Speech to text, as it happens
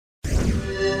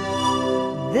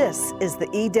This is the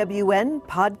EWN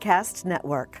Podcast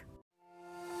Network.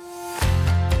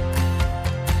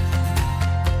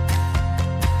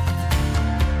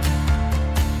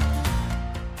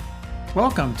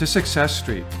 Welcome to Success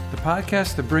Street, the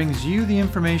podcast that brings you the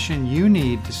information you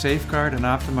need to safeguard and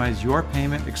optimize your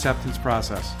payment acceptance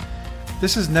process.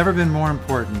 This has never been more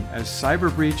important as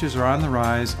cyber breaches are on the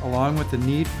rise, along with the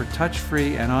need for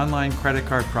touch-free and online credit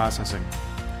card processing.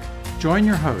 Join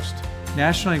your host,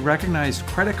 nationally recognized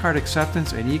credit card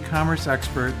acceptance and e-commerce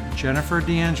expert Jennifer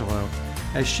D'Angelo,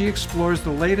 as she explores the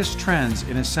latest trends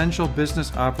in essential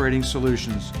business operating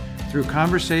solutions through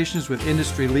conversations with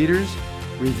industry leaders,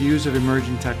 reviews of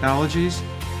emerging technologies,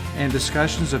 and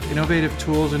discussions of innovative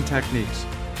tools and techniques.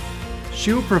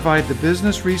 She will provide the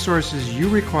business resources you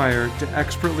require to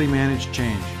expertly manage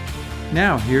change.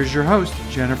 Now, here's your host,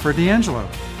 Jennifer D'Angelo.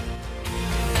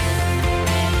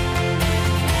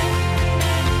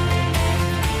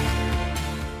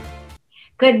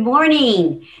 Good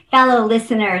morning, fellow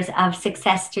listeners of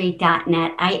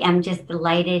SuccessStreet.net. I am just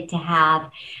delighted to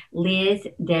have Liz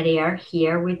Dederer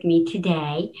here with me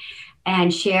today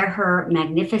and share her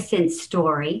magnificent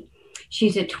story.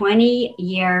 She's a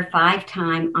 20-year,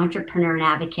 5-time entrepreneur and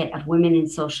advocate of women in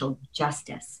social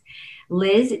justice.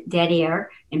 Liz Dederer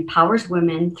empowers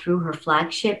women through her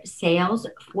flagship Sales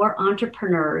for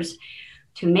Entrepreneurs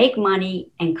to make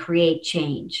money and create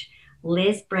change.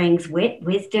 Liz brings wit,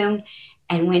 wisdom,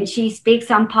 and when she speaks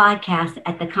on podcasts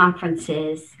at the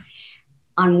conferences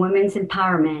on women's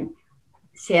empowerment,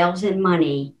 sales and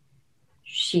money,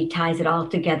 she ties it all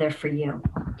together for you.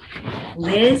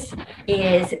 Liz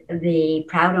is the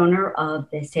proud owner of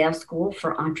the Sales School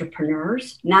for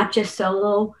Entrepreneurs, not just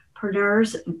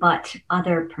solopreneurs, but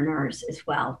otherpreneurs as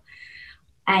well.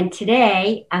 And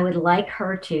today I would like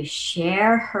her to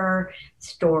share her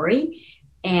story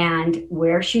and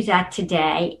where she's at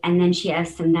today, and then she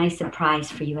has some nice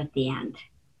surprise for you at the end.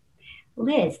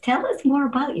 Liz, tell us more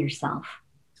about yourself.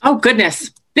 Oh, goodness.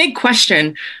 Big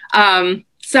question.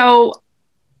 So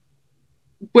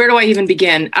where do I even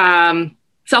begin?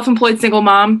 Self-employed single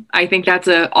mom. I think that's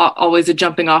always a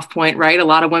jumping off point, right? A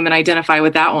lot of women identify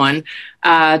with that one.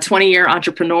 20-year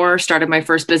entrepreneur, started my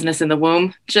first business in the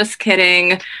womb. Just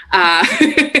kidding.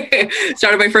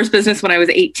 Started my first business when I was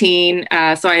 18.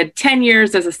 So I had 10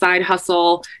 years as a side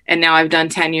hustle, and now I've done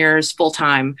 10 years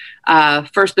full-time.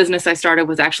 First business I started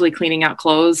was actually cleaning out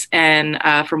clothes and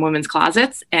from women's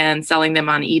closets and selling them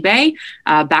on eBay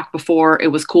back before it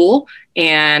was cool.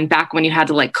 And back when you had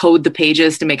to like code the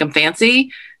pages to make them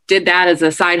fancy. Did that as a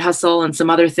side hustle and some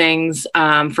other things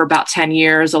for about 10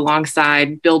 years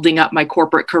alongside building up my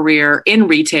corporate career in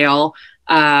retail,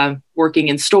 working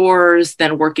in stores,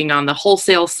 then working on the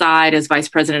wholesale side as vice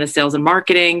president of sales and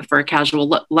marketing for a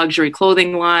casual luxury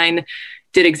clothing line,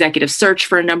 did executive search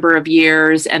for a number of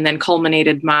years, and then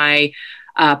culminated my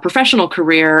professional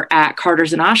career at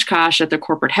Carter's in Oshkosh at their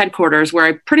corporate headquarters, where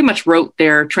I pretty much wrote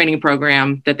their training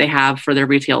program that they have for their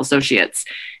retail associates.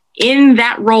 In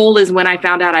that role is when I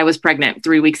found out I was pregnant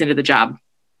 3 weeks into the job.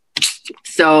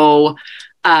 So,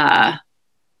 that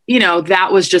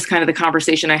was just kind of the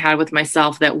conversation I had with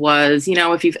myself that was,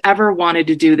 if you've ever wanted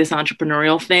to do this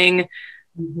entrepreneurial thing,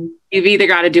 you've either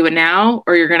got to do it now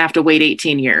or you're going to have to wait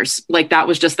 18 years. Like that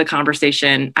was just the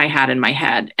conversation I had in my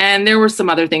head. And there were some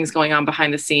other things going on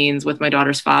behind the scenes with my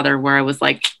daughter's father where I was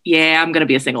like, yeah, I'm going to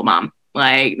be a single mom.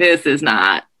 Like this is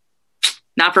not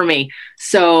for me.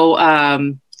 So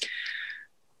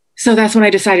that's when I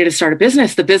decided to start a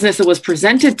business. The business that was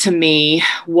presented to me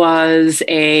was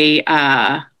a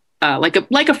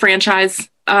franchise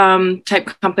type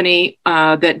company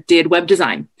that did web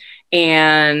design.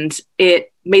 And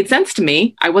it made sense to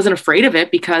me. I wasn't afraid of it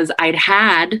because I'd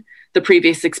had the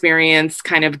previous experience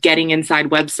kind of getting inside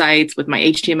websites with my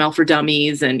HTML for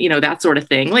dummies and, that sort of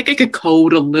thing. Like I could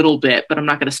code a little bit, but I'm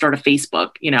not going to start a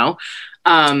Facebook,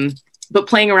 But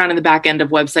playing around in the back end of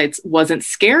websites wasn't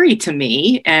scary to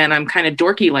me. And I'm kind of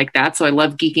dorky like that. So I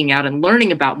love geeking out and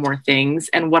learning about more things.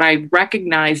 And what I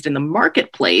recognized in the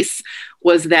marketplace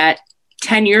was that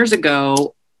 10 years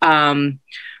ago,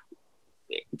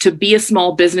 to be a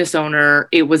small business owner,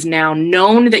 it was now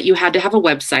known that you had to have a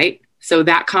website. So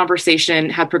that conversation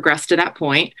had progressed to that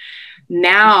point.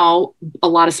 Now, a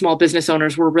lot of small business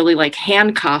owners were really like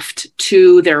handcuffed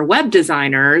to their web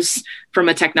designers from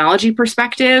a technology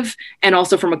perspective and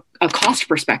also from a cost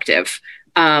perspective.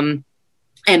 And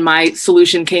my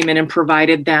solution came in and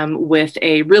provided them with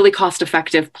a really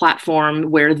cost-effective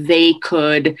platform where they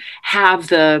could have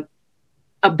the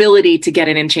ability to get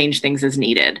in and change things as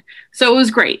needed. So it was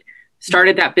great.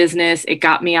 Started that business. It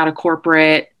got me out of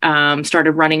corporate,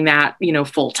 started running that,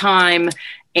 full time.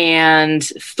 And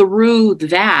through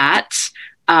that,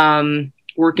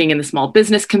 working in the small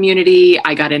business community,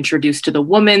 I got introduced to the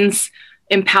women's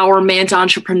empowerment,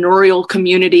 entrepreneurial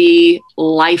community,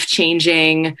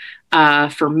 life-changing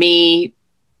for me,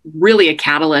 really a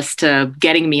catalyst to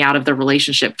getting me out of the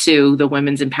relationship to the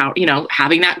women's empower,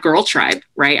 having that girl tribe,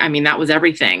 right? I mean, that was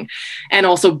everything. And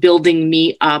also building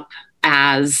me up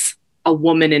as a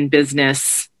woman in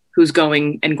business who's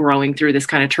going and growing through this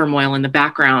kind of turmoil in the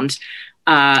background.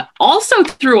 Also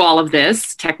through all of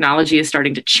this, technology is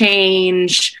starting to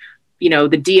change. The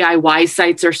DIY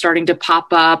sites are starting to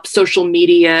pop up. Social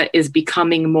media is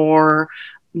becoming more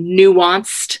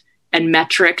nuanced and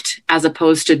metriced as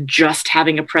opposed to just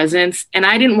having a presence. And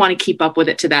I didn't want to keep up with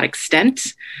it to that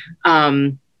extent.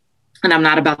 And I'm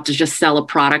not about to just sell a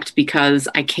product because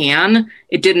I can.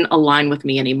 It didn't align with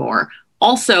me anymore.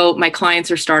 Also, my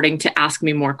clients are starting to ask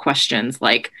me more questions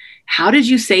like, how did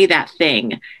you say that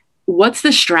thing? What's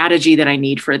the strategy that I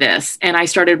need for this? And I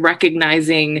started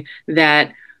recognizing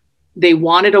that they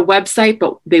wanted a website,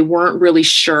 but they weren't really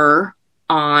sure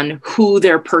on who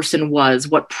their person was,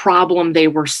 what problem they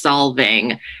were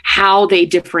solving, how they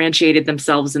differentiated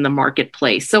themselves in the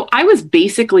marketplace. So I was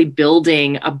basically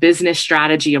building a business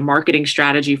strategy, a marketing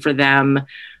strategy for them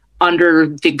under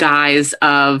the guise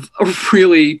of a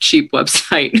really cheap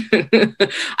website.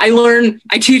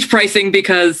 I teach pricing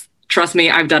because trust me,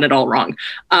 I've done it all wrong.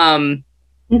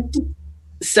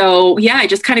 So yeah, I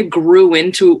just kind of grew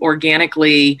into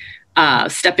organically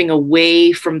stepping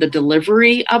away from the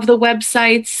delivery of the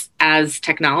websites as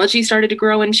technology started to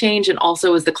grow and change. And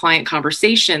also as the client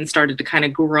conversation started to kind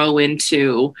of grow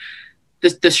into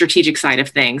the strategic side of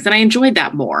things. And I enjoyed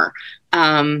that more.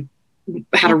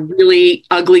 Had a really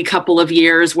ugly couple of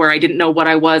years where I didn't know what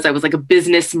I was. I was like a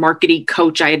business marketing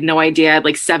coach. I had no idea. I had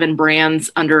like 7 brands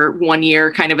under 1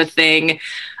 year kind of a thing.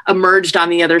 Emerged on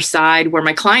the other side where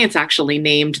my clients actually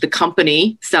named the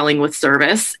company Selling with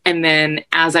Service. And then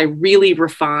as I really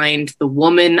refined the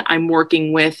woman I'm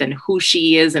working with and who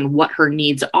she is and what her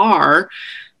needs are,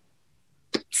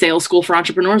 Sales School for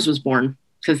Entrepreneurs was born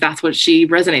because that's what she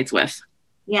resonates with.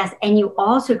 Yes. And you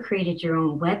also created your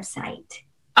own website.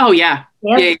 Oh, yeah.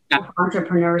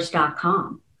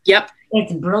 Entrepreneurs.com. Yep.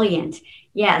 It's brilliant.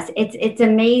 Yes. It's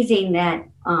amazing that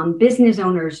business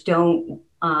owners don't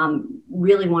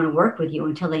really want to work with you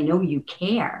until they know you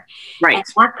care. Right. And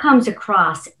that comes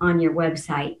across on your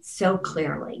website so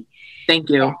clearly. Thank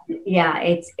you. Yeah,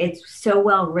 it's so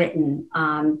well written.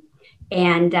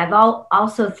 And I've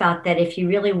also thought that if you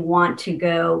really want to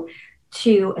go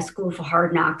to a school for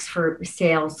hard knocks for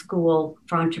sales school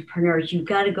for entrepreneurs, you've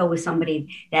got to go with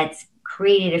somebody that's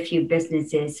created a few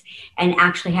businesses and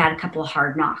actually had a couple of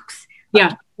hard knocks.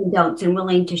 Yeah. Don'ts and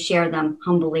willing to share them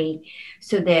humbly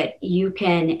so that you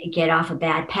can get off a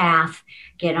bad path,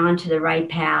 get onto the right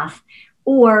path,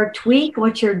 or tweak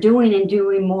what you're doing and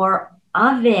doing more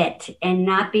of it and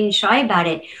not being shy about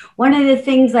it. One of the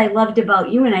things I loved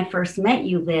about you when I first met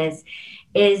you, Liz,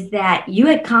 is that you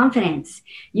had confidence.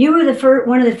 You were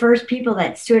one of the first people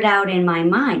that stood out in my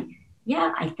mind.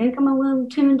 Yeah, I think I'm a little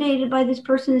intimidated by this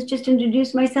person who's just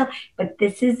introduced myself, but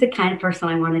this is the kind of person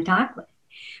I want to talk with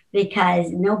because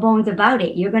no bones about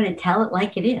it. You're going to tell it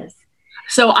like it is.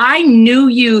 So I knew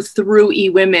you through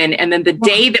eWomen. And then the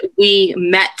day that we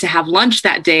met to have lunch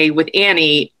that day with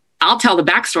Annie, I'll tell the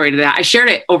backstory to that. I shared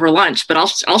it over lunch, but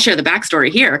I'll share the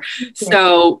backstory here. Yeah.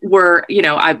 So we're,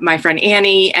 my friend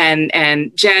Annie and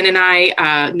Jen and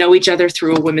I know each other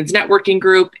through a women's networking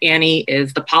group. Annie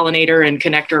is the pollinator and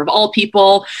connector of all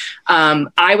people.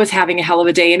 I was having a hell of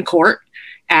a day in court,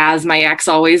 as my ex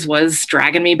always was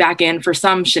dragging me back in for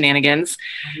some shenanigans.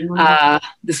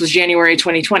 This was January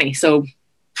 2020. So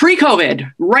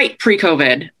pre-COVID, right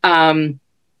pre-COVID.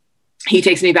 He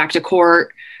takes me back to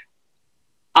court.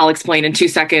 I'll explain in 2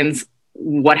 seconds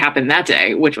what happened that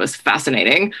day, which was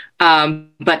fascinating.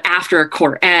 But after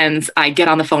court ends, I get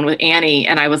on the phone with Annie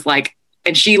and I was like,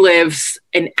 and she lives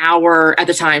an hour at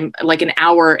the time, like an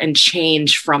hour and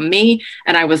change from me.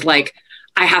 And I was like,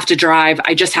 I have to drive.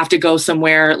 I just have to go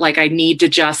somewhere. Like I need to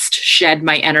just shed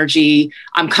my energy.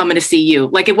 I'm coming to see you.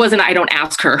 Like it wasn't, I don't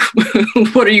ask her,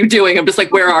 what are you doing? I'm just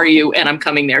like, where are you? And I'm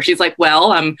coming there. She's like,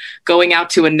 well, I'm going out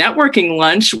to a networking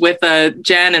lunch with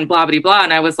Jen and blah, blah, blah.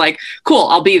 And I was like, cool,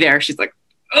 I'll be there. She's like,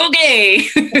 okay.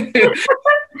 And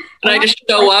I just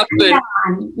show up.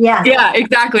 And, yeah,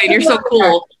 exactly. And you're so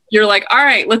cool. You're like, all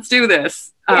right, let's do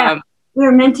this. Yeah. We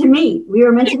were meant to meet.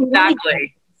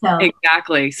 Exactly. So.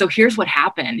 Exactly. So here's what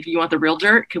happened. If you want the real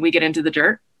dirt, can we get into the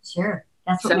dirt? Sure.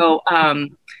 That's what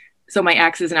So my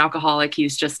ex is an alcoholic.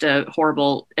 He's just a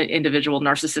horrible individual,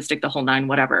 narcissistic, the whole nine,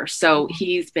 whatever. So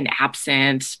he's been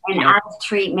absent. And out of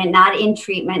treatment, not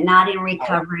in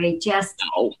recovery, just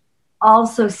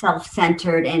also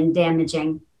self-centered and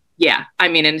damaging. Yeah. I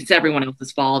mean, and it's everyone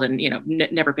else's fault and,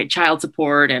 never paid child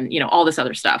support and, all this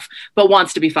other stuff, but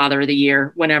wants to be father of the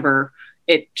year whenever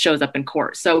it shows up in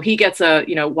court. So he gets a,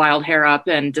 wild hair up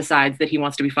and decides that he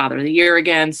wants to be father of the year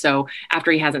again. So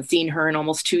after he hasn't seen her in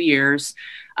almost 2 years,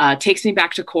 takes me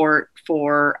back to court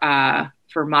for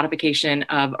modification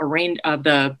of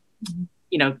the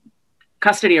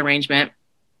custody arrangement.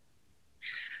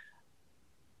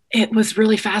 It was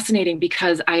really fascinating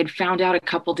because I had found out a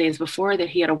couple days before that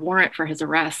he had a warrant for his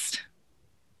arrest.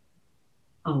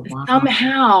 Oh, wow.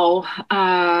 Somehow,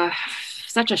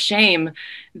 such a shame.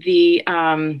 The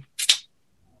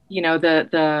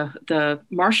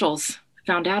marshals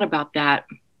found out about that.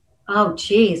 Oh,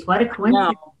 geez, what a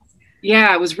coincidence! No.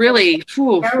 Yeah, it was really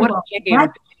what a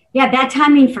shame. Bad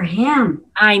timing for him.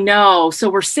 I know. So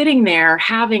we're sitting there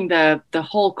having the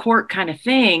whole court kind of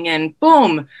thing, and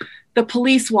boom, the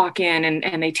police walk in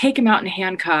and they take him out in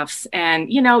handcuffs. And,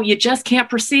 you just can't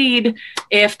proceed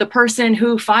if the person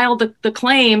who filed the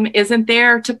claim isn't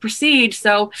there to proceed.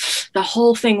 So the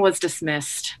whole thing was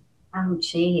dismissed. Oh,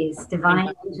 geez.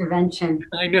 Divine intervention.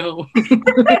 I know.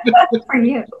 For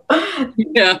you.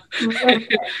 Yeah.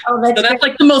 So that's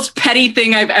like the most petty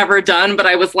thing I've ever done. But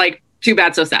I was like, too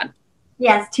bad, so sad.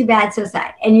 Yes, too bad, so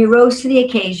sad. And you rose to the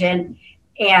occasion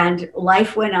and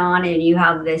life went on and you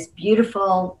have this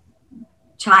beautiful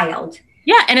child.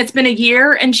 Yeah. And it's been a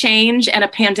year and change and a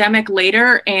pandemic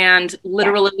later and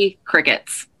literally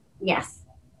crickets. Yes.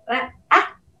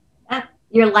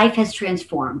 Your life has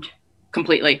transformed.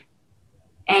 Completely.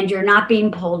 And you're not being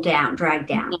dragged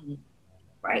down. Mm-hmm.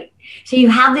 Right. So you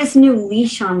have this new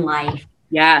leash on life.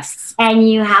 Yes. And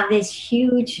you have this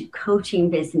huge coaching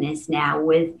business now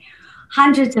with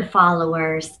hundreds of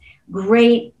followers,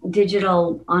 great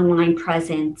digital online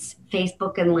presence,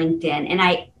 Facebook and LinkedIn. And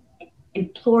I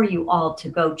implore you all to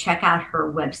go check out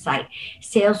her website,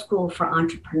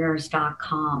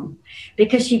 saleschoolforentrepreneurs.com,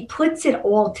 because she puts it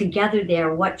all together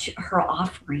there, what her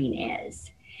offering is.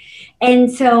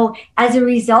 And so as a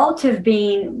result of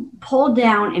being pulled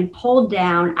down,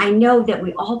 I know that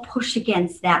we all push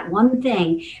against that one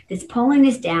thing that's pulling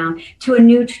us down to a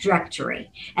new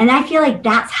trajectory. And I feel like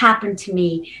that's happened to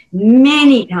me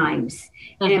many times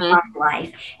in my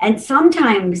life. And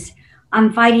sometimes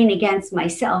I'm fighting against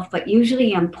myself, but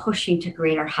usually I'm pushing to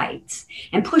greater heights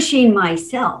and pushing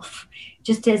myself.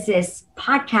 Just as this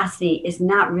podcasting is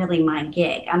not really my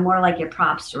gig. I'm more like your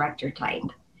props director type.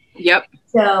 Yep.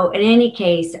 So in any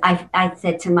case, I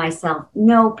said to myself,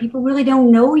 no, people really don't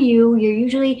know you. You're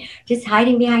usually just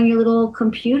hiding behind your little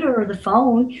computer or the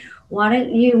phone. Why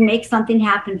don't you make something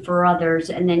happen for others?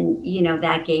 And then,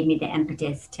 that gave me the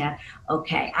impetus to,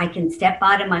 okay, I can step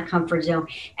out of my comfort zone.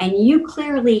 And you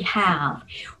clearly have.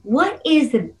 What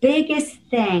is the biggest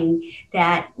thing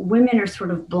that women are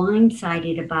sort of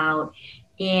blindsided about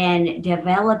in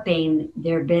developing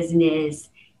their business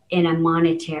in a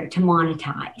to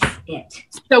monetize it?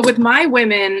 So with my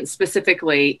women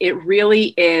specifically, it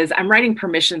really is, I'm writing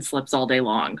permission slips all day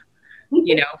long.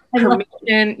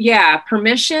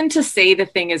 Permission to say the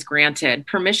thing is granted.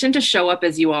 Permission to show up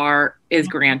as you are is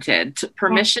granted.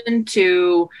 Permission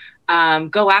to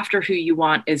go after who you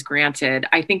want is granted.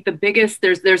 I think the biggest,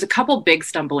 there's a couple big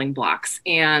stumbling blocks,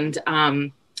 and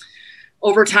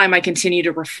over time, I continue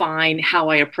to refine how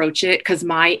I approach it, because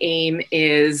my aim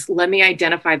is, let me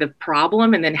identify the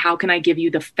problem, and then how can I give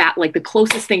you the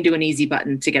closest thing to an easy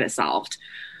button to get it solved.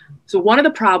 So one of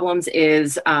the problems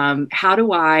is, how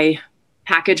do I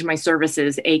package my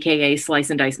services, AKA slice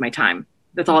and dice my time?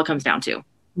 That's all it comes down to.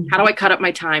 Mm-hmm. How do I cut up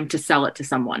my time to sell it to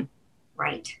someone?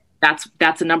 Right.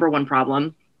 That's a number one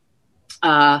problem.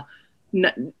 How,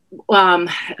 I'm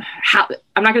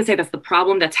not going to say that's the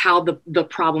problem. That's how the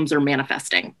problems are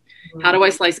manifesting. Mm-hmm. How do I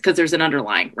slice? Because there's an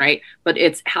underlying, right? But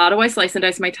it's, how do I slice and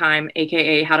dice my time?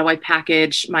 AKA, how do I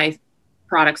package my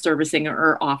product, servicing,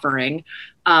 or offering?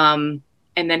 And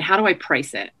then how do I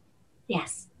price it?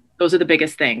 Yes. Those are the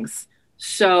biggest things.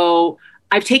 So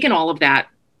I've taken all of that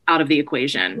out of the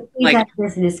equation. Like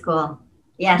business school.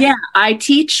 Yes. Yeah. I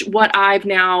teach what I've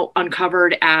now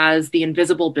uncovered as the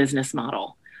invisible business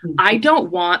model. Mm-hmm. I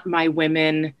don't want my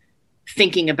women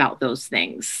thinking about those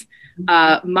things.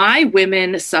 My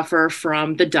women suffer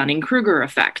from the Dunning-Kruger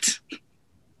effect,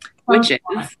 which is,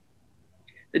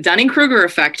 the Dunning-Kruger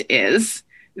effect is,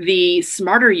 the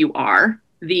smarter you are,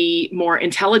 the more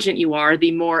intelligent you are,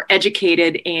 the more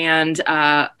educated and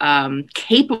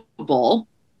capable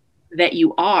that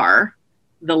you are,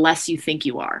 the less you think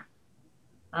you are.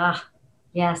 Ah,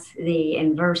 yes, the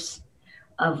inverse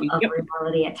of Yep.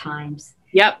 reality at times.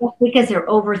 Yep. Because they're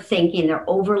overthinking, they're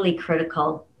overly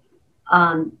critical.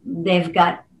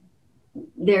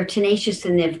 They're tenacious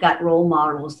and they've got role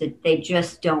models that they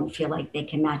just don't feel like they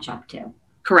can match up to.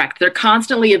 Correct. They're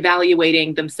constantly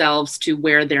evaluating themselves to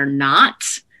where they're not,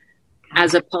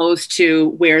 as opposed to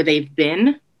where they've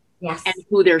been. Yes. And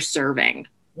who they're serving.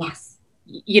 Yes.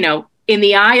 You know, in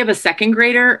the eye of a second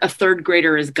grader, a third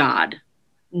grader is God.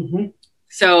 Mm-hmm.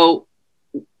 So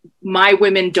my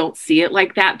women don't see it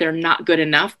like that. They're not good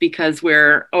enough because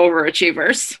we're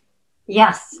overachievers.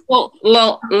 Yes. Well,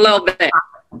 little bit.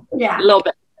 Yeah. A little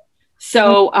bit.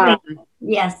 So,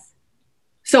 yes.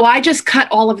 So I just cut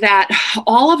all of that,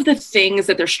 all of the things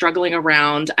that they're struggling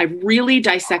around. I really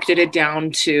dissected it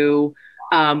down to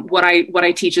what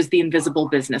I teach is the invisible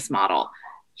business model.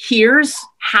 Here's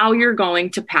how you're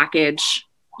going to package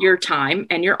your time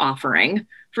and your offering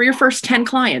for your first 10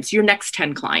 clients, your next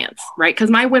 10 clients, right? Because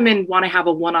my women want to have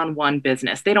a one-on-one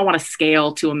business. They don't want to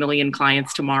scale to 1 million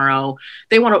clients tomorrow.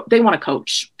 They want to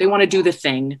coach. They want to do the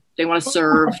thing. They want to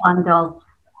serve. Bundle.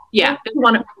 Yeah. They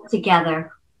want to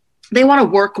together. They want to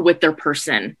work with their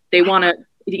person. They want to,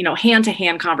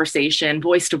 hand-to-hand conversation,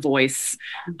 voice to voice.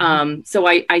 Mm-hmm. So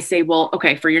I say, well,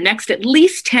 okay, for your next at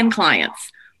least 10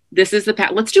 clients, this is the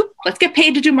path. Let's get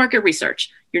paid to do market research.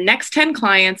 Your next 10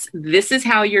 clients, this is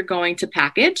how you're going to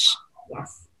package.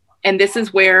 Yes. And this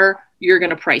is where you're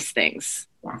going to price things.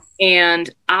 Yes. And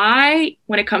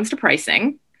when it comes to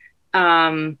pricing,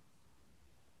 I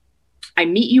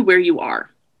meet you where you are.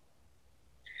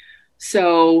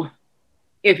 So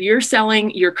if you're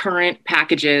selling your current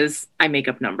packages, I make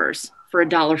up numbers for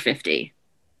 $1.50.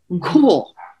 Mm-hmm.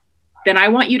 Cool. Then I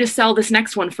want you to sell this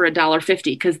next one for $1.50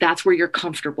 because that's where you're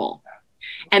comfortable.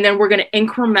 And then we're going to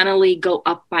incrementally go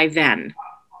up by then.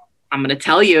 I'm going to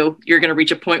tell you, you're going to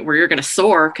reach a point where you're going to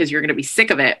soar because you're going to be sick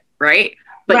of it, right?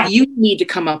 But right. You need to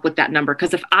come up with that number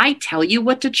because if I tell you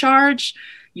what to charge,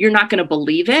 you're not going to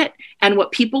believe it. And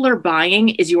what people are buying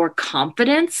is your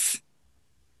confidence.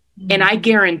 Mm-hmm. And I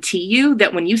guarantee you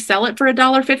that when you sell it for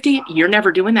 $1.50, you're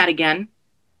never doing that again.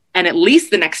 And at least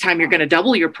the next time you're going to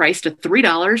double your price to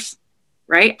 $3,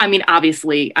 right? I mean,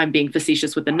 obviously I'm being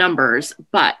facetious with the numbers,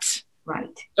 but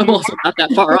right. I'm also not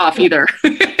that far off either.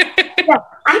 Yeah,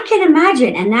 I can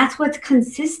imagine. And that's what's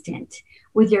consistent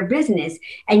with your business.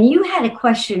 And you had a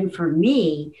question for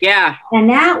me. Yeah. And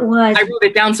that was, I wrote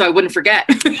it down so I wouldn't forget.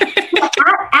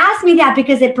 Ask me that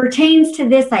because it pertains to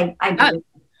this. I believe.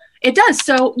 It does.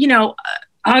 So,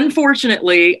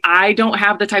 unfortunately, I don't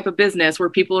have the type of business where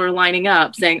people are lining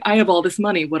up saying, I have all this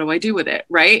money. What do I do with it?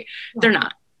 Right? They're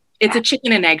not. It's a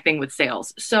chicken and egg thing with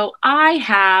sales. So I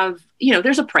have,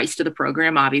 there's a price to the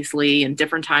program, obviously, and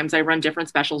different times I run different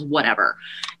specials, whatever.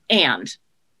 And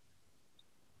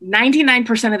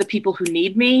 99% of the people who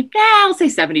need me, I'll say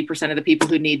 70% of the people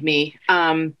who need me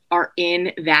are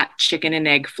in that chicken and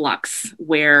egg flux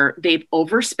where they've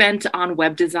overspent on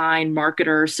web design,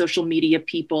 marketers, social media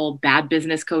people, bad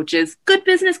business coaches, good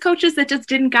business coaches that just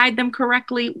didn't guide them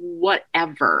correctly,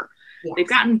 whatever. Yes. They've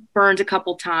gotten burned a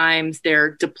couple times,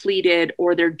 they're depleted,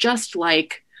 or they're just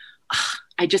like,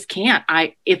 I just can't.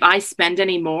 If I spend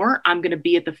any more, I'm going to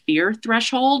be at the fear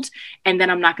threshold, and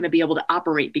then I'm not going to be able to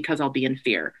operate because I'll be in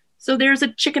fear. So there's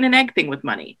a chicken and egg thing with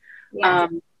money.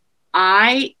 Yes.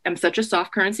 I am such a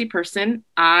soft currency person.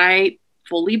 I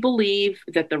fully believe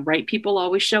that the right people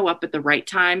always show up at the right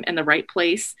time and the right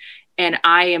place. And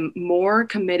I am more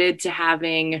committed to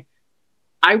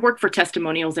I work for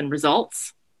testimonials and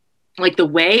results. Like the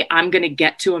way I'm going to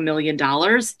get to $1 million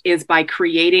is by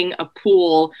creating a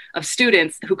pool of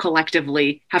students who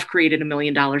collectively have created $1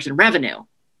 million in revenue.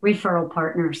 Referral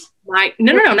partners. No,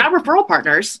 not referral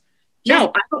partners.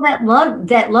 No,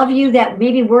 that love you, that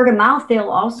maybe word of mouth, they'll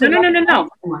also. No.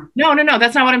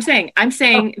 That's not what I'm saying. I'm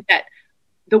saying that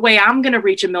the way I'm going to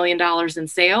reach $1 million in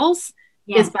sales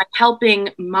is by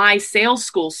helping my sales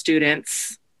school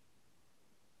students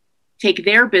take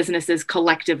their businesses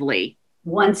collectively.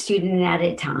 One student at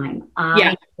a time.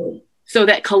 Yeah. So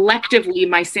that collectively,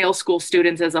 my sales school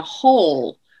students as a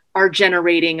whole are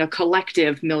generating a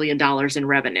collective $1 million in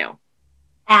revenue.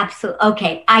 Absolutely.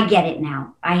 Okay. I get it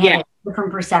now. I had a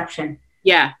different perception.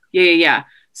 Yeah.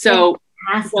 So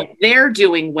what they're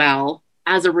doing well,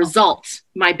 as a result,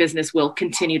 my business will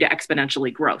continue to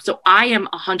exponentially grow. So I am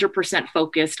 100%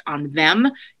 focused on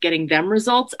them, getting them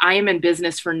results. I am in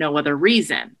business for no other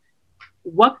reason.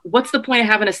 What's the point of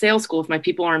having a sales school if my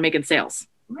people aren't making sales?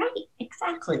 Right.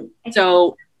 Exactly.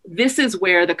 So this is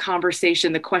where the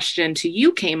question to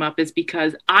you came up, is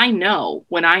because I know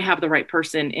when I have the right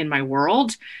person in my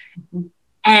world,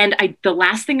 And the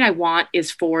last thing I want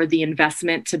is for the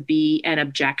investment to be an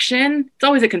objection. It's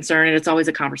always a concern and it's always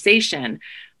a conversation.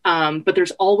 But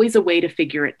there's always a way to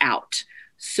figure it out.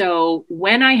 So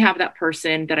when I have that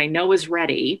person that I know is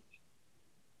ready,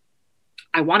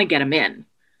 I want to get them in.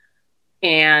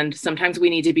 And sometimes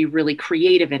we need to be really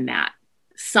creative in that.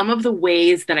 Some of the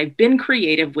ways that I've been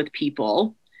creative with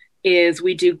people is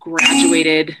we do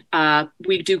graduated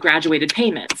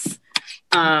payments.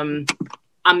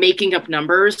 I'm making up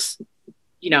numbers,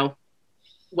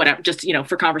 whatever, just,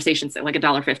 for conversation's sake, like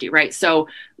 $1.50, right? So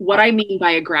what I mean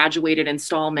by a graduated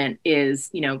installment is,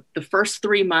 the first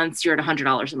 3 months you're at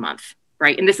 $100 a month,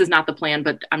 right? And this is not the plan,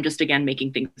 but I'm just, again,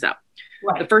 making things up.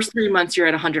 Right. The first 3 months you're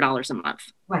at $100 a month.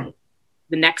 Right.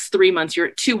 The next 3 months you're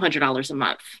at $200 a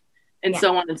month, and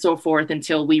so on and so forth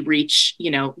until we reach,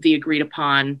 the agreed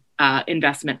upon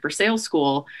investment for sales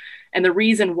school. And the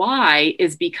reason why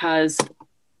is because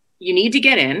you need to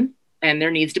get in, and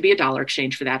there needs to be a dollar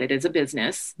exchange for that. It is a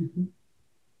business. Mm-hmm.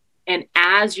 And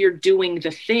as you're doing the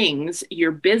things,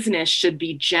 your business should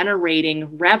be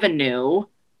generating revenue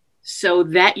so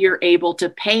that you're able to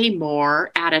pay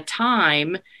more at a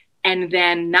time. And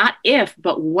then not if,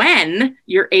 but when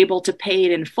you're able to pay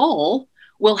it in full,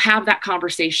 we'll have that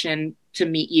conversation to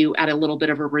meet you at a little bit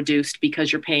of a reduced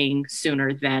because you're paying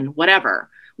sooner than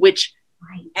whatever, which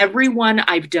everyone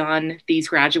I've done these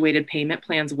graduated payment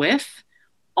plans with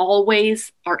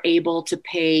always are able to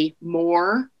pay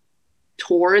more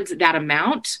towards that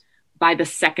amount by the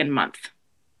second month.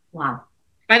 Wow.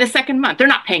 By the second month. They're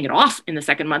not paying it off in the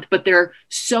second month, but they're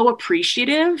so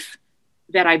appreciative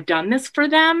that I've done this for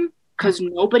them because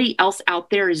nobody else out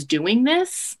there is doing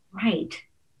this. Right.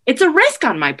 It's a risk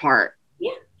on my part.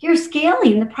 Yeah. You're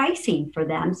scaling the pricing for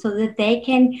them so that they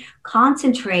can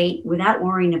concentrate without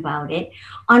worrying about it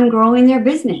on growing their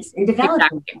business and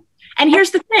developing. Exactly. And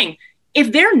here's the thing.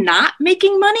 If they're not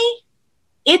making money,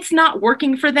 it's not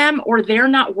working for them or they're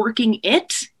not working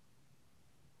it.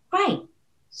 Right.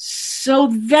 So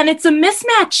then it's a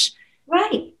mismatch.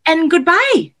 Right. And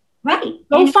goodbye. Right.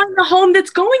 Go find the home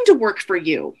that's going to work for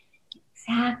you.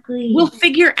 Exactly. We'll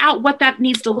figure out what that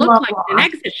needs to look like in an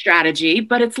exit strategy,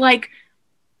 but it's like.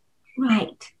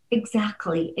 Right.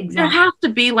 Exactly. There has to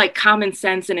be like common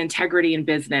sense and integrity in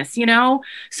business,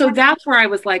 So that's where I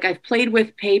was like, I've played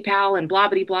with PayPal and blah,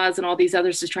 blah, blahs and all these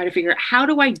others to try to figure out how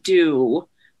do I do,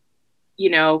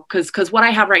 because what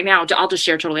I have right now, I'll just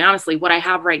share totally honestly, what I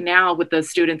have right now with the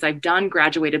students I've done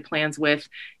graduated plans with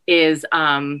is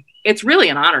it's really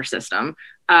an honor system.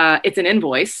 It's an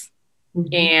invoice.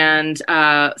 Mm-hmm.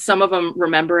 And some of them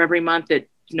remember every month that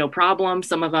no problem.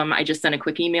 Some of them I just send a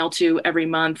quick email to every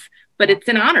month, but it's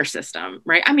an honor system,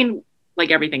 right? I mean, like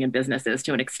everything in business is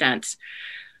to an extent,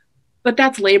 but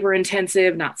that's labor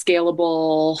intensive, not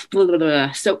scalable, blah, blah,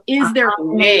 blah. So is there a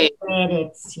way?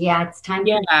 It's time.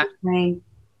 Yeah.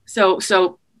 So,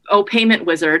 payment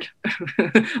wizard,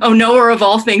 knower of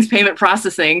all things payment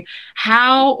processing.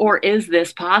 How or is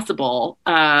this possible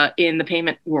in the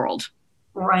payment world?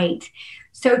 Right.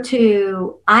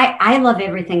 So I love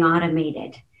everything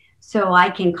automated. So I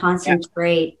can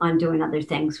concentrate on doing other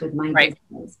things with my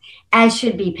business, as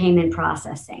should be payment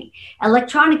processing.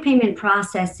 Electronic payment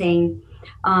processing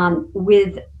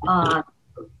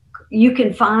you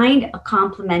can find a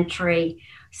complimentary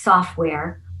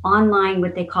software online,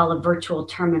 what they call a virtual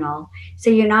terminal. So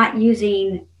you're not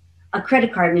using a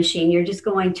credit card machine. You're just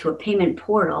going to a payment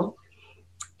portal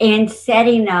and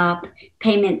setting up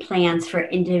payment plans for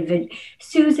individual.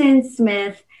 Susan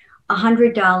Smith,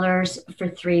 $100 for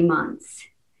 3 months.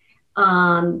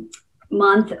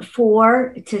 Month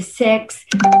 4 to 6,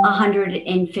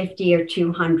 $150 or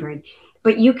 $200.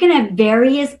 But you can have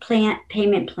various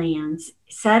payment plans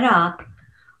set up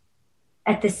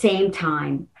at the same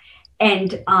time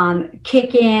and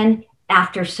kick in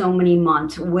after so many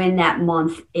months when that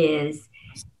month is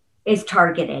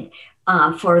targeted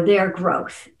for their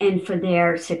growth and for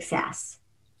their success.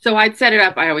 So I'd set it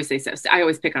up. I always say so. I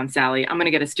always pick on Sally. I'm going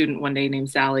to get a student one day named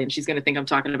Sally, and she's going to think I'm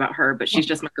talking about her, but she's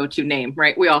just my go-to name,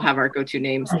 right? We all have our go-to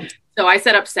names. Right. So I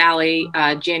set up Sally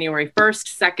January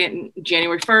 1st,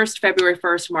 January 1st, February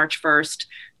 1st, March 1st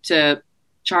to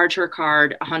charge her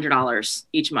card $100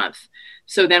 each month.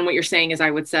 So then what you're saying is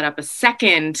I would set up a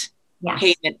second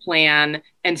payment plan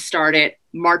and start it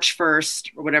March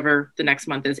 1st or whatever the next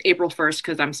month is, April 1st,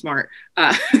 because I'm smart.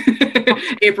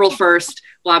 April 1st,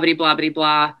 blah, blah, blah, blah,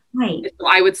 blah. Right. So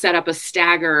I would set up a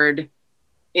staggered,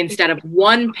 instead of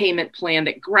one payment plan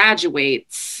that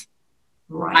graduates,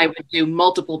 I would do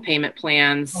multiple payment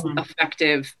plans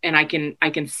effective, and I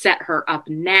can set her up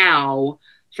now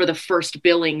for the first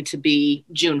billing to be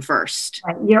June 1st.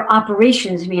 Right. Your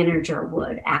operations manager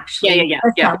would actually.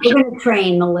 Yeah. We're going to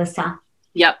train Melissa.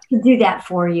 Yep. To do that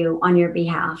for you on your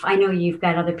behalf. I know you've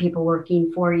got other people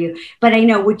working for you, but I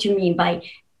know what you mean by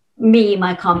me,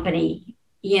 my company,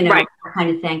 right. That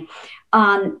kind of thing.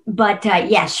 But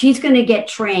yes, she's going to get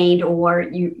trained, or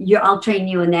I'll train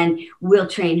you, and then we'll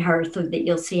train her so that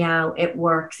you'll see how it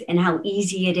works and how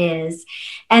easy it is.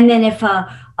 And then if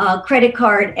a credit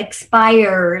card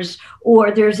expires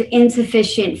or there's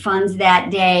insufficient funds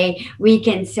that day, we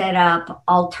can set up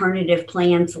alternative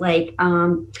plans. Like,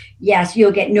 yes,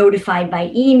 you'll get notified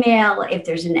by email if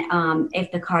there's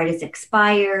if the card is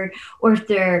expired, or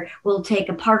if we'll take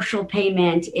a partial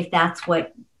payment if that's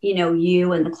what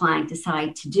you and the client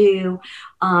decide to do.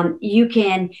 I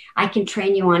can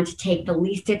train you on to take the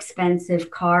least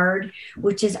expensive card,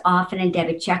 which is often a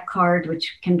debit check card,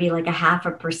 which can be like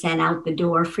 0.5% out the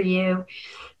door for you.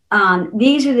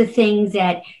 These are the things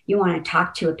that you want to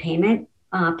talk to a payment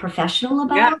professional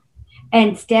about. Yeah.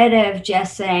 Instead of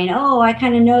just saying, oh, I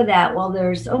kind of know that. Well,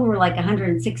 there's over like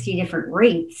 160 different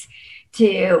rates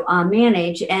to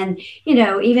manage. And,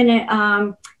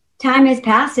 even time has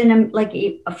passed, and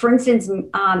for instance,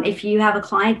 if you have a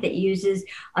client that uses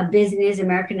a business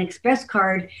American Express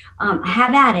card,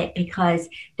 have at it, because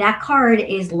that card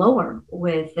is lower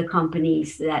with the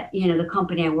companies that the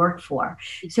company I work for.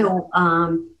 So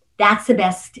that's the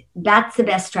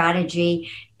best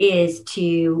strategy, is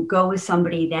to go with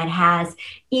somebody that has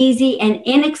easy and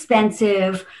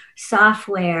inexpensive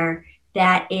software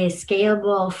that is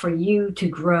scalable for you to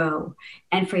grow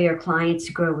and for your clients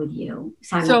to grow with you.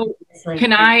 So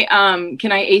can I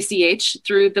ACH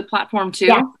through the platform too?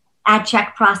 Yeah. Add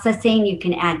check processing. You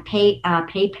can add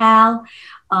PayPal.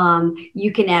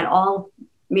 You can add all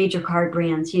major card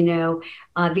brands, Visa,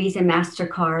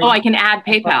 MasterCard. Oh, I can add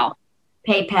PayPal.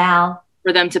 PayPal.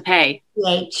 For them to pay.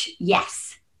 Yes.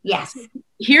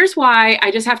 Here's why I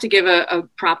just have to give a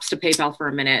props to PayPal for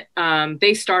a minute.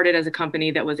 They started as a company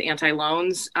that was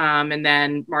anti-loans, and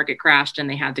then market crashed and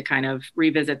they had to kind of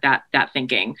revisit that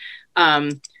thinking. I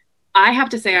have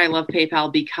to say I love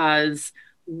PayPal because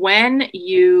when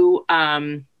you,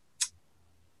 I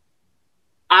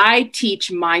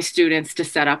teach my students to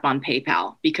set up on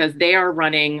PayPal because they are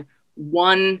running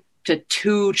 1 to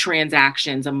 2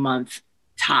 transactions a month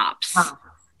tops. Wow.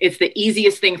 It's the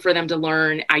easiest thing for them to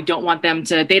learn. I don't want them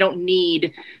to, they don't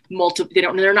need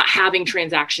they're not having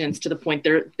transactions to the point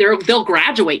they'll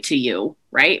graduate to you,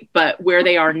 right? But where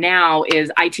they are now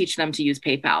is I teach them to use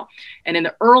PayPal. And in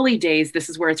the early days, this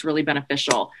is where it's really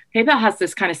beneficial. PayPal has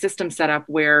this kind of system set up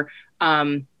where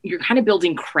you're kind of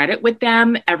building credit with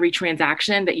them every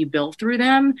transaction that you bill through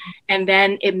them. And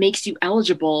then it makes you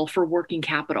eligible for working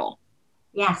capital.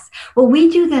 Yes. Well, we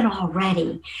do that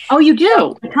already. Oh, you do?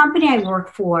 So the company I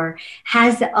work for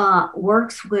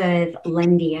works with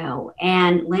Lendio,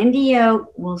 and Lendio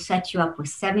will set you up with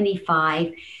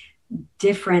 75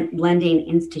 different lending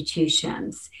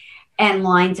institutions and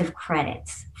lines of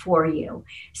credits for you.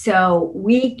 So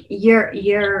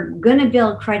you're going to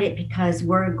build credit because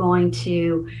we're going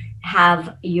to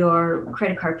have your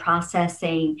credit card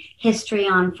processing history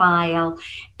on file,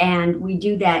 and we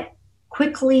do that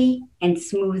quickly and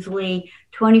smoothly,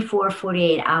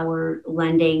 48-hour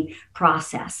lending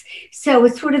process. So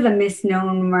it's sort of a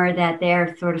misnomer that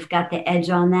they're sort of got the edge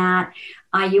on that.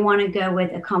 You want to go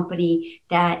with a company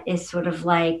that is sort of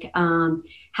like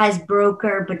has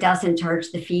broker but doesn't charge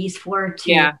the fees for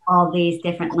all these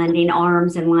different lending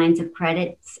arms and lines of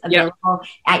credits available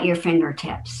at your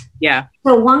fingertips. Yeah.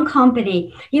 So one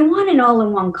company, you want an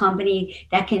all-in-one company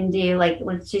that can do, like,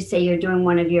 let's just say you're doing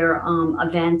one of your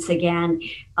events again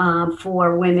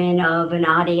for women of an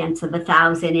audience of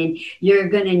 1,000, and you're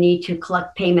going to need to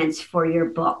collect payments for your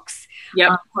books.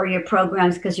 For your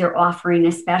programs, because you're offering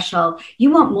a special.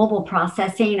 You want mobile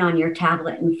processing on your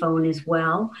tablet and phone as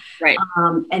well, right?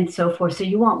 And so forth. So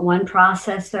you want one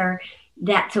processor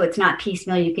so it's not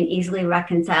piecemeal. You can easily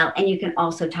reconcile, and you can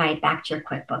also tie it back to your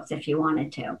QuickBooks if you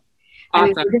wanted to.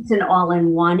 Awesome. I mean, it's an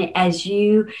all-in-one. As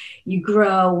you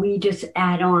grow, we just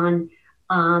add on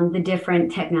the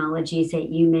different technologies that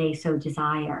you may so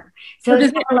desire. So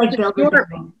it's kind of like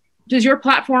building. Does your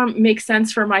platform make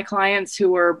sense for my clients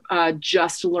who are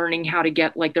just learning how to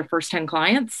get like their first 10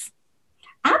 clients?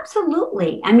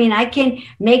 Absolutely. I mean, I can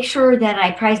make sure that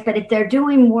I price, but if they're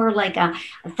doing more like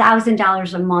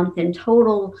 $1,000 a month in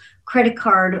total credit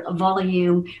card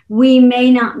volume, we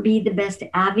may not be the best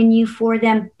avenue for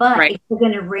them. But if they're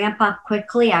going to ramp up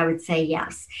quickly, I would say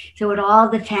yes. So it all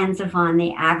depends upon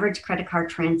the average credit card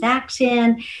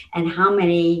transaction and how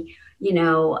many,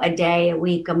 a day, a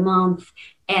week, a month.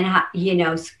 and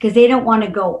because they don't want to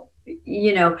go,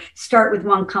 start with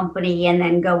one company and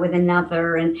then go with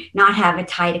another and not have a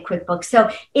tight QuickBooks. So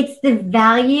it's the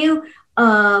value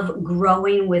of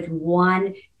growing with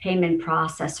one payment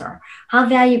processor. How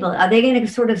valuable are they going to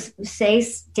sort of stay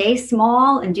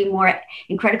small and do more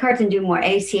in credit cards and do more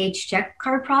ACH check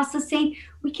card processing?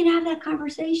 We can have that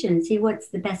conversation and see what's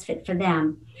the best fit for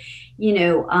them.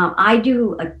 I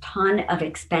do a ton of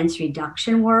expense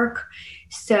reduction work.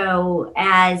 So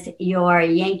as your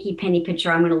Yankee penny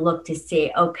pitcher, I'm going to look to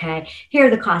see, okay, here are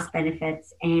the cost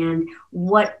benefits and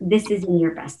what this is in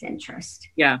your best interest.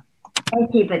 Yeah.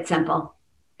 And keep it simple.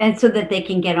 And so that they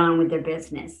can get on with their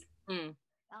business. I'll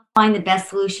find the best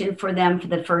solution for them for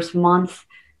the first month,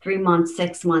 3 months,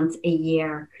 6 months, a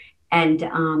year.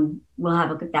 And we'll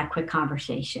have that quick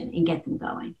conversation and get them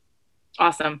going.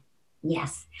 Awesome.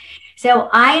 Yes. So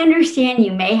I understand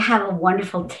you may have a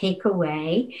wonderful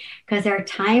takeaway because our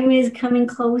time is coming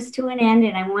close to an end.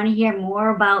 And I want to hear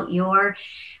more about your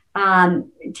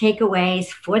takeaways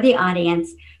for the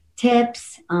audience.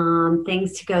 Tips,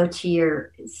 things to go to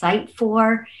your site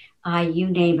for, you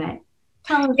name it.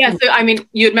 Yeah, so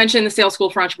you had mentioned the Sales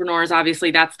School for Entrepreneurs. Obviously,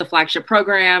 that's the flagship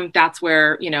program. That's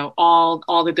where,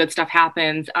 all the good stuff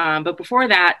happens. But before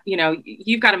that,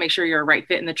 you've got to make sure you're a right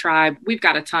fit in the tribe. We've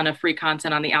got a ton of free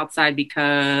content on the outside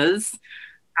because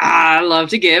I love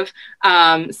to give.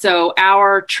 So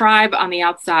our tribe on the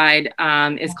outside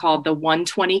is called the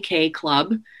 120K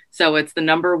Club. So it's the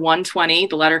number 120,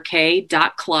 the letter K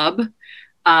 .club.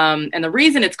 And the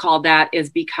reason it's called that is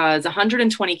because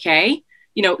 120K,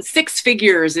 6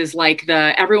 figures is like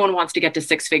everyone wants to get to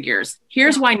 6 figures.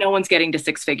 Here's why no one's getting to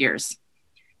 6 figures.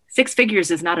 6 figures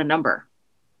is not a number.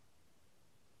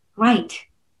 Right.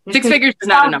 6 figures is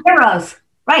not a number. Zeros.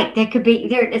 Right. There could be,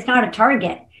 it's not a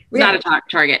target. Really. It's not a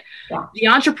target. Yeah. The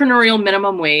entrepreneurial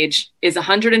minimum wage is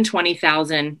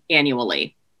 $120,000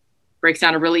 annually. Breaks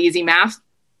down to really easy math.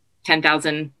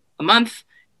 $10,000 a month.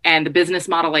 And the business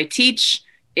model I teach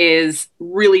is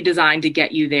really designed to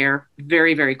get you there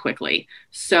very, very quickly.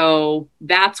 So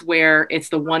that's where it's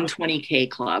the 120K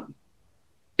Club.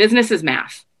 Business is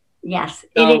math. Yes.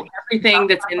 So everything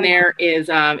that's in there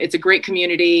is, it's a great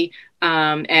community.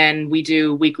 And we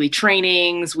do weekly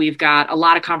trainings. We've got a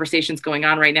lot of conversations going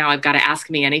on right now. I've got to ask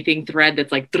me anything thread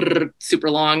that's like super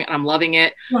long. And I'm loving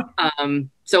it. Yeah.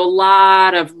 So a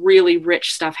lot of really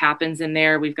rich stuff happens in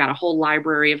there. We've got a whole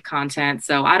library of content.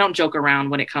 So I don't joke around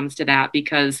when it comes to that,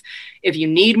 because if you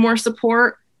need more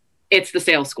support, it's the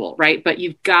sales school, right? But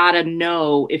you've got to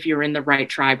know if you're in the right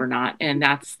tribe or not. And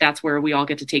that's where we all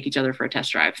get to take each other for a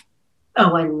test drive.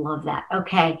 Oh, I love that.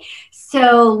 Okay.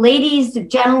 So ladies,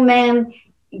 gentlemen,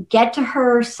 get to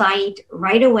her site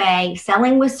right away.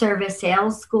 Selling with Service,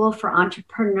 Sales School for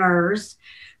Entrepreneurs,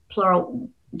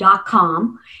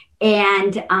 plural.com.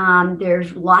 And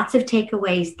there's lots of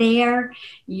takeaways there.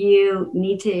 You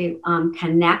need to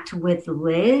connect with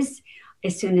Liz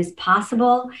as soon as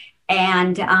possible.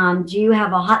 And do you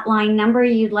have a hotline number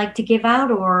you'd like to give out,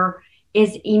 or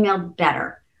is email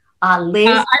better?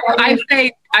 Liz? I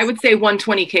would say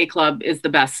 120K Club is the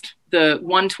best. The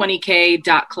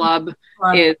 120K.club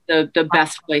is the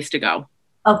best place to go.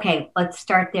 Okay, let's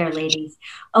start there, ladies.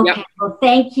 Okay, Yep. Well,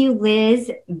 thank you,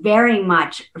 Liz, very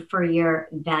much for your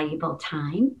valuable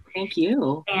time. Thank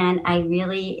you. And I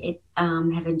really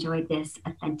have enjoyed this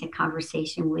authentic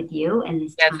conversation with you. And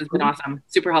this Yes, it's been awesome.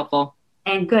 Super helpful.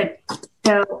 And good.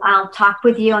 So I'll talk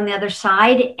with you on the other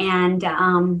side, and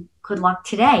good luck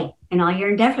today in all your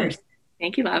endeavors.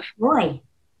 Thank you, love. Boy.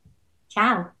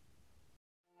 Ciao.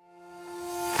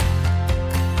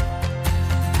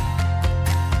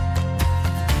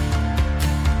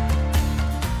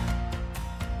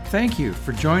 Thank you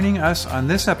for joining us on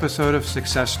this episode of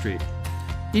Success Street.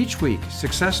 Each week,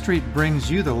 Success Street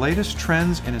brings you the latest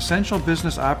trends in essential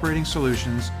business operating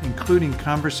solutions, including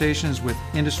conversations with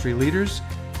industry leaders,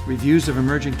 reviews of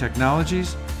emerging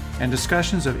technologies, and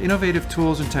discussions of innovative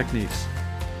tools and techniques.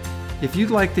 If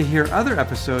you'd like to hear other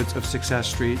episodes of Success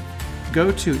Street,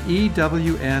 go to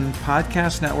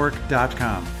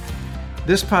ewnpodcastnetwork.com.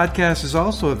 This podcast is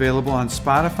also available on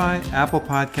Spotify, Apple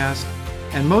Podcasts,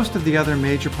 and most of the other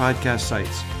major podcast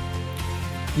sites.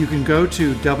 You can go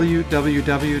to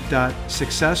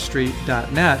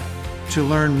www.successstreet.net to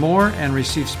learn more and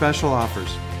receive special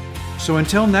offers. So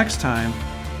until next time,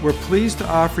 we're pleased to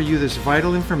offer you this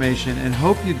vital information and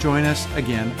hope you join us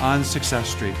again on Success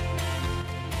Street.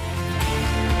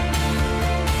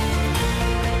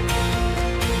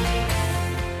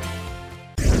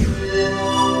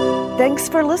 Thanks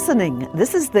for listening.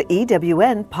 This is the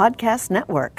EWN Podcast Network.